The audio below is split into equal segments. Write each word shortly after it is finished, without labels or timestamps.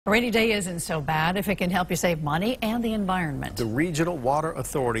A rainy day isn't so bad if it can help you save money and the environment. The Regional Water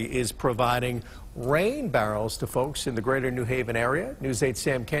Authority is providing rain barrels to folks in the greater New Haven area. News 8's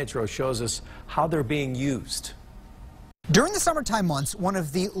Sam Cantro shows us how they're being used. During the summertime months, one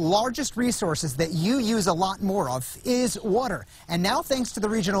of the largest resources that you use a lot more of is water. And now, thanks to the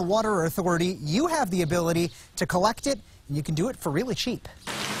Regional Water Authority, you have the ability to collect it, and you can do it for really cheap.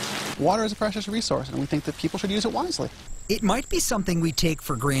 Water is a precious resource, and we think that people should use it wisely. It might be something we take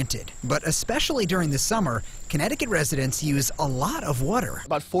for granted, but especially during the summer, Connecticut residents use a lot of water.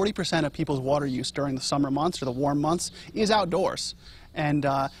 About 40% of people's water use during the summer months or the warm months is outdoors. And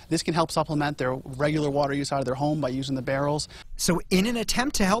this can help supplement their regular water use out of their home by using the barrels. So in an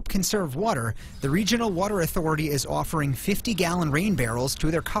attempt to help conserve water, the Regional Water Authority is offering 50-gallon rain barrels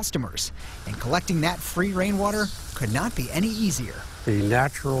to their customers. And collecting that free rainwater could not be any easier. The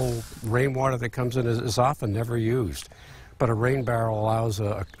natural rainwater that comes in is often never used, but a rain barrel allows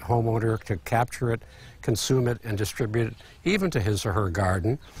a homeowner to capture it, consume it, and distribute it even to his or her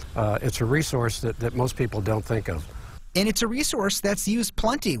garden. It's a resource that most people don't think of. And it's a resource that's used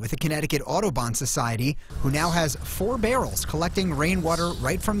plenty with the Connecticut Audubon Society, who now has 4 barrels collecting rainwater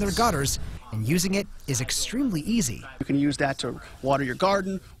right from their gutters, and using it is extremely easy. You can use that to water your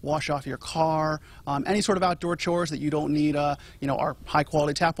garden, wash off your car, any sort of outdoor chores that you don't need our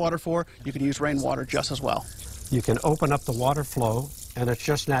high-quality tap water for. You can use rainwater just as well. You can open up the water flow, and it's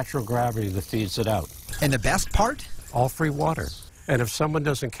just natural gravity that feeds it out. And the best part? All free water. And if someone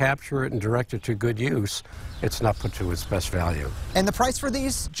doesn't capture it and direct it to good use, it's not put to its best value. And the price for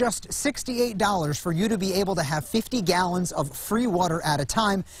these? Just $68 for you to be able to have 50 gallons of free water at a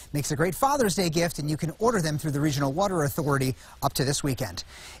time. Makes a great Father's Day gift, and you can order them through the Regional Water Authority up to this weekend.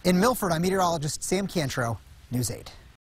 In Milford, I'm meteorologist Sam Cantro, News 8.